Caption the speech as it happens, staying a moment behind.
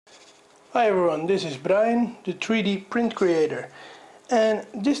Hi everyone, this is Brian, the 3D print creator, and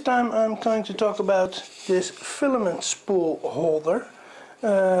this time I'm going to talk about this filament spool holder.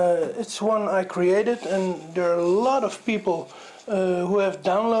 It's one I created, and there are a lot of people who have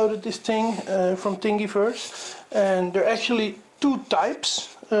downloaded this thing from Thingiverse, and there are actually two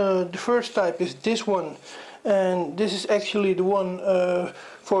types. The first type is this one, and this is actually the one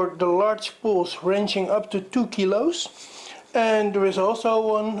for the large spools ranging up to 2 kilos. And there is also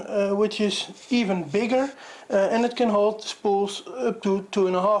one which is even bigger, and it can hold spools up to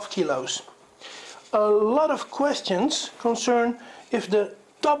 2.5 kilos. A lot of questions concern if the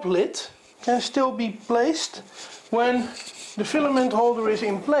top lid can still be placed when the filament holder is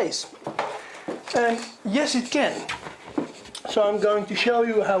in place. And yes, it can. So I'm going to show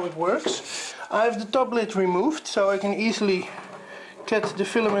you how it works. I have the top lid removed, so I can easily get the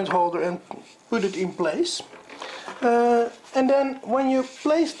filament holder and put it in place. And then when you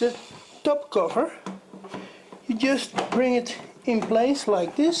place the top cover, you just bring it in place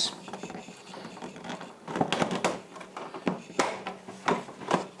like this.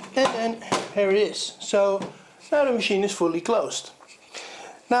 And then here it is. So now the machine is fully closed.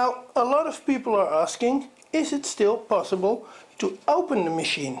 Now a lot of people are asking, is it still possible to open the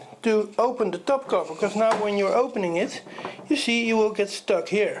machine, to open the top cover? Because now when you're opening it, you see you will get stuck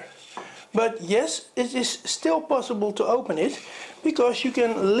here. But yes, it is still possible to open it, because you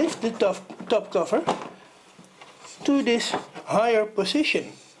can lift the top cover to this higher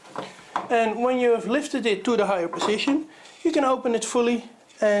position. And when you have lifted it to the higher position, you can open it fully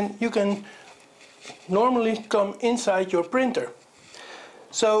and you can normally come inside your printer.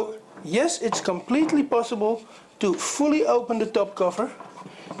 So yes, it's completely possible to fully open the top cover.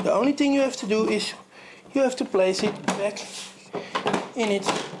 The only thing you have to do is you have to place it back in its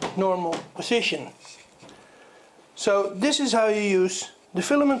normal position. So this is how you use the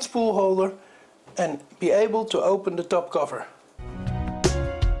filament spool holder and be able to open the top cover.